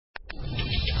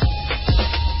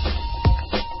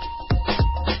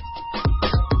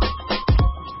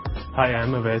Hi,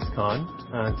 I'm Awais Khan.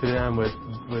 Today I'm with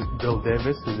Bill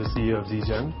Davis, who's the CEO of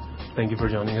ZGen. Thank you for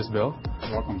joining us, Bill.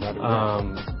 You're welcome. Glad to be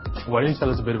here. Why don't you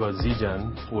tell us a bit about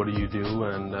ZGen? What do you do,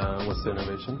 and what's the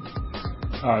innovation?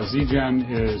 ZGen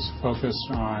is focused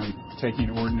on taking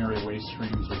ordinary waste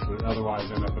streams which would otherwise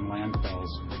end up in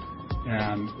landfills,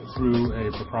 and through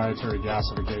a proprietary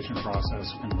gasification process,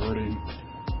 converting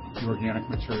the organic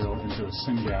material into a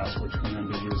syngas, which can then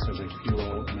be used as a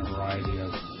fuel in a variety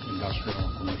of industrial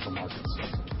and commercial markets.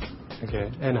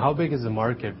 Okay, and how big is the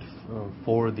market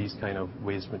for these kind of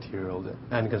waste materials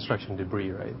and construction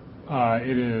debris, right?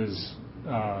 It is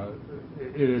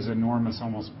enormous,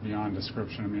 almost beyond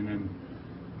description. I mean,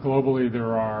 globally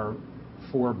there are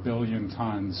 4 billion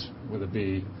tons, with a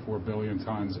B, 4 billion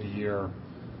tons a year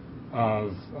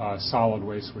of solid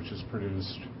waste which is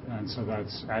produced. And so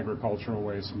that's agricultural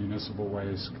waste, municipal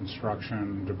waste,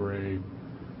 construction debris,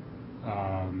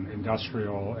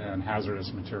 industrial and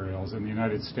hazardous materials. In the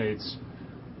United States,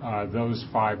 those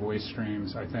 5 waste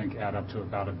streams, I think, add up to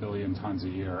about 1 billion tons a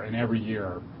year. And every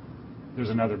year, there's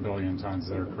another 1 billion tons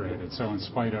that are created. So in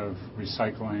spite of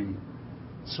recycling,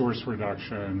 source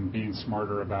reduction, being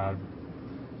smarter about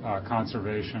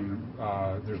conservation,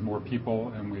 there's more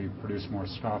people and we produce more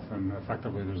stuff, and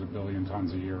effectively there's 1 billion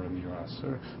tons a year in the U.S.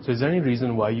 Sure. So is there any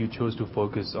reason why you chose to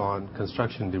focus on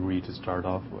construction debris to start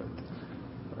off with?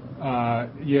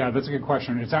 Yeah, that's a good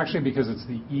question. It's actually because it's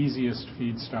the easiest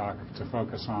feedstock to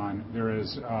focus on. There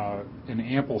is an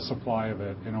ample supply of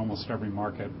it in almost every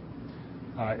market.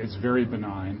 It's very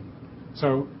benign.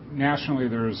 So nationally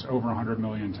there's over 100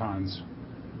 million tons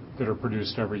that are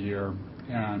produced every year,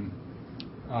 and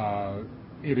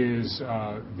it is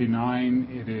benign,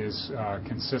 it is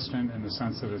consistent in the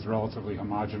sense that it's relatively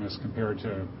homogeneous compared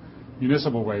to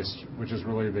municipal waste, which is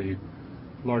really the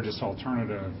largest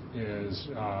alternative. Is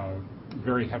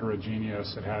very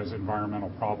heterogeneous. It has environmental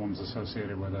problems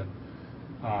associated with it,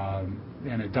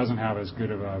 and it doesn't have as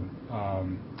good of a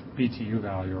BTU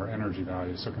value or energy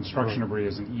value. So construction debris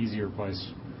is an easier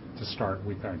place to start,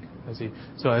 we think. I see.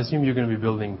 So I assume you're going to be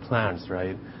building plants,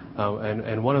 right?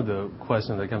 And one of the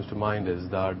questions that comes to mind is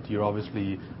that you're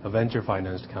obviously a venture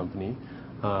financed company,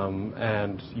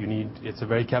 and it's a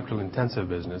very capital intensive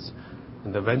business,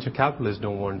 and the venture capitalists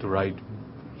don't want to write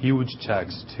huge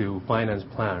checks to finance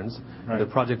plants. Right. The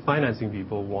project financing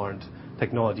people want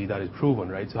technology that is proven,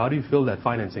 right? So how do you fill that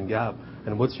financing gap,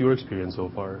 and what's your experience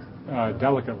so far?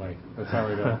 Delicately. That's how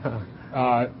we do it.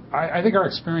 I think our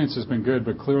experience has been good,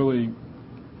 but clearly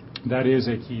that is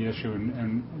a key issue.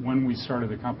 And when we started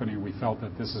the company, we felt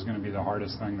that this is going to be the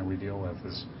hardest thing that we deal with,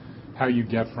 is how you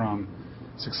get from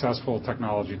successful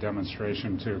technology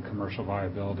demonstration to commercial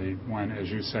viability when,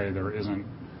 as you say, there isn't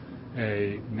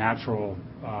a natural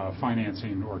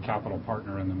financing or capital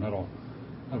partner in the middle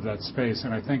of that space.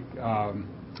 And I think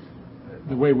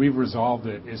the way we've resolved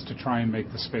it is to try and make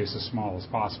the space as small as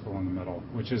possible in the middle,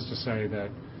 which is to say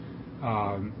that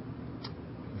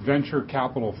venture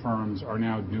capital firms are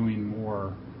now doing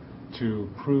more to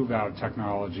prove out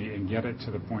technology and get it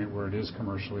to the point where it is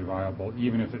commercially viable,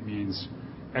 even if it means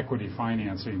equity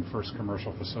financing first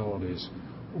commercial facilities,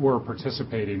 or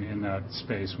participating in that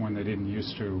space when they didn't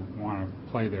used to want to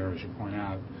play there, as you point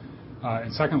out.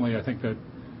 And secondly, I think that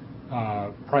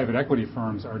private equity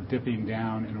firms are dipping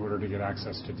down in order to get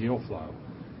access to deal flow.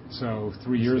 So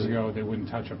 3 years ago, they wouldn't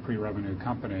touch a pre-revenue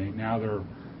company. Now they're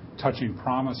touching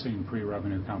promising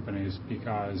pre-revenue companies,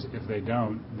 because if they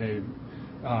don't,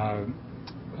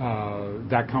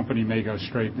 that company may go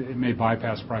straight, it may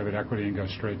bypass private equity and go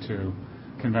straight to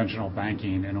conventional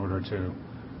banking in order to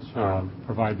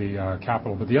provide the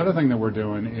capital. But the other thing that we're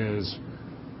doing is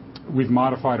we've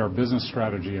modified our business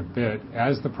strategy a bit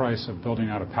as the price of building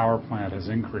out a power plant has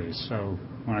increased. So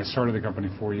when I started the company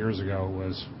 4 years ago, it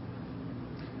was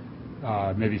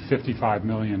maybe $55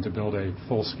 million to build a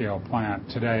full-scale plant.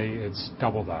 Today, it's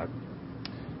double that.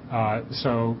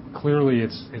 So clearly,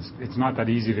 it's not that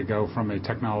easy to go from a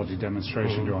technology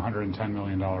demonstration to a $110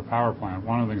 million power plant.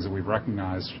 One of the things that we've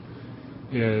recognized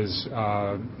is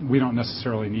we don't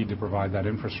necessarily need to provide that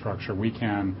infrastructure. We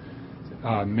can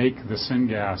make the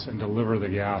syngas and deliver the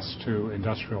gas to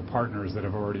industrial partners that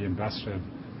have already invested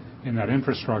in that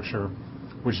infrastructure,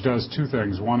 which does 2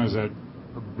 things. One is it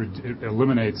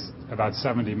eliminates about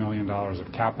 $70 million of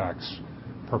capex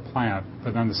per plant,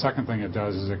 but then the second thing it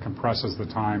does is it compresses the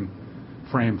time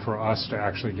frame for us to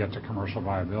actually get to commercial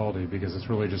viability, because it's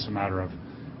really just a matter of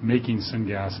making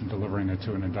syngas and delivering it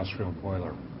to an industrial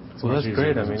boiler. Well, that's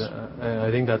great. I mean, I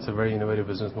think that's a very innovative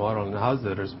business model. And how's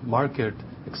there's market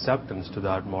acceptance to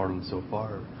that model so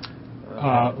far?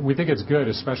 We think it's good,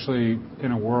 especially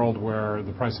in a world where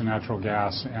the price of natural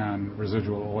gas and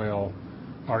residual oil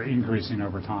are increasing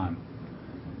over time.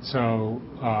 So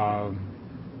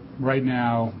right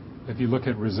now, if you look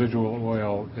at residual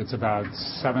oil, it's about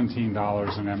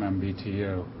 $17 an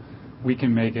MMBTU. We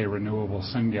can make a renewable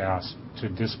syngas to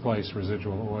displace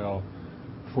residual oil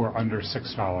for under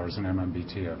 $6 an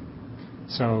MMBTU.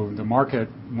 So the market,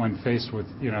 when faced with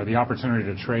the opportunity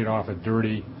to trade off a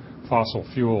dirty fossil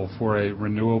fuel for a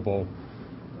renewable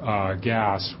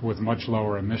gas with much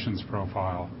lower emissions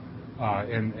profile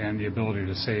and the ability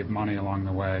to save money along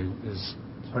the way, is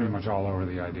pretty much all over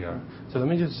the idea. So let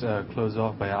me just close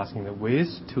off by asking that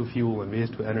waste to fuel and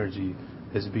waste to energy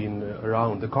has been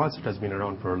around, the concept has been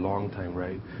around for a long time,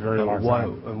 right? Very long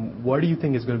time. What do you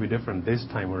think is going to be different this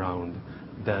time around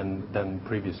than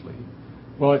previously?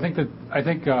 Well, I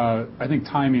think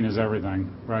timing is everything,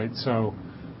 right? So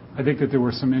I think that there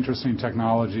were some interesting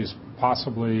technologies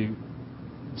possibly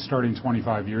starting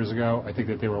 25 years ago. I think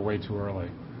that they were way too early.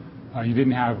 You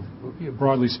didn't have,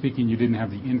 broadly speaking, you didn't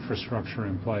have the infrastructure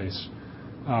in place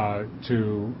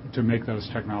to make those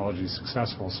technologies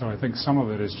successful. So I think some of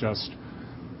it is just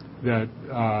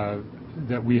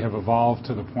that we have evolved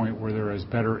to the point where there is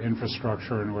better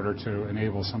infrastructure in order to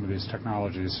enable some of these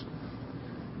technologies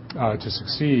to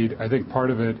succeed. I think part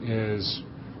of it is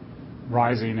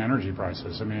rising energy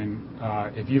prices. I mean,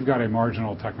 if you've got a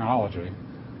marginal technology,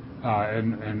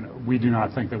 and we do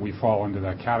not think that we fall into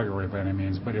that category by any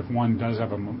means, but if one does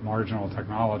have a marginal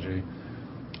technology,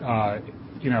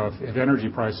 if energy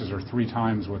prices are 3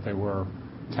 times what they were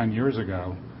 10 years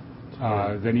ago,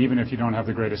 then even if you don't have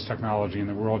the greatest technology in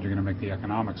the world, you're going to make the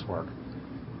economics work.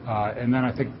 And then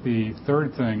I think the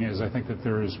third thing is I think that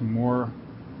there is more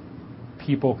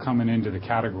people coming into the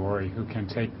category who can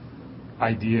take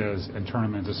ideas and turn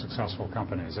them into successful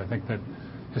companies. I think that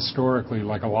historically,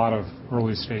 like a lot of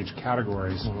early stage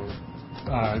categories,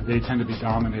 they tend to be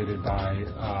dominated by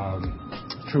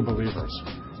true believers.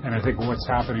 And I think what's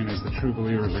happening is the true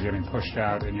believers are getting pushed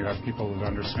out, and you have people that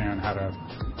understand how to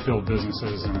build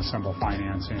businesses and assemble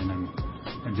financing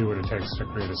and do what it takes to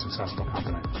create a successful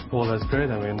company. Well, that's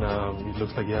great. I mean, it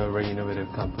looks like you have a very innovative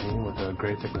company with a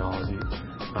great technology.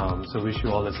 So wish you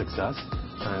all the success,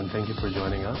 and thank you for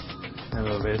joining us. I'm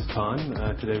Awais Khan.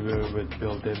 Today we're with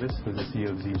Bill Davis, who's the CEO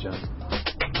of ZGen.